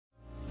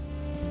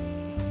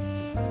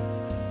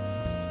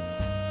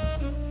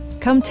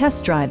Come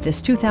test drive this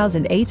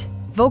 2008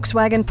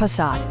 Volkswagen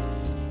Passat.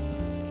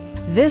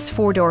 This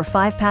four-door,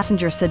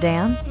 five-passenger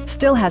sedan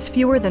still has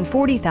fewer than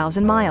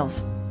 40,000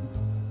 miles.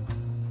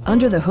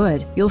 Under the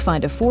hood, you'll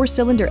find a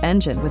four-cylinder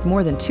engine with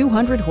more than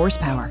 200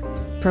 horsepower,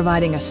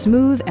 providing a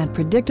smooth and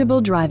predictable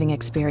driving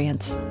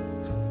experience.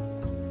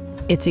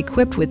 It's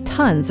equipped with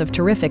tons of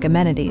terrific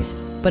amenities,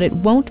 but it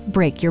won't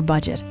break your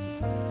budget,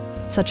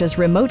 such as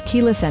remote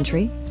keyless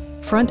entry,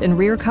 front and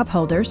rear cup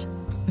holders,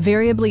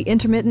 variably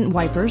intermittent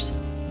wipers,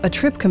 a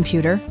trip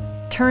computer,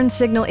 turn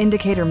signal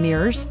indicator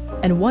mirrors,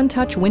 and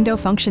one-touch window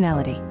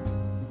functionality.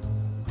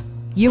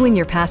 You and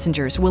your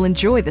passengers will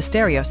enjoy the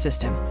stereo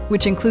system,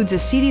 which includes a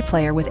CD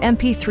player with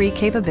MP3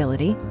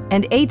 capability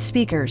and 8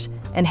 speakers,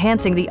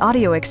 enhancing the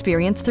audio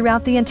experience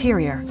throughout the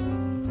interior.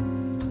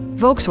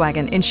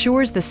 Volkswagen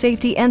ensures the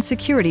safety and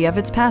security of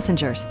its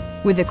passengers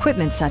with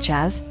equipment such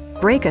as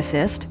brake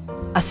assist,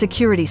 a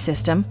security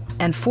system,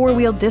 and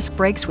four-wheel disc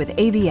brakes with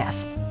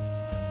ABS.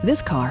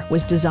 This car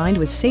was designed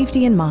with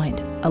safety in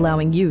mind,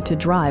 allowing you to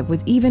drive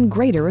with even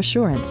greater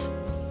assurance.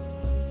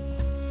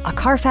 A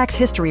Carfax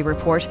history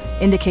report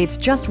indicates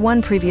just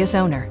one previous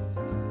owner.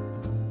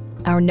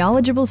 Our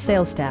knowledgeable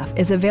sales staff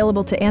is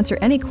available to answer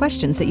any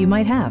questions that you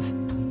might have.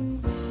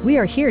 We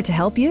are here to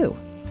help you.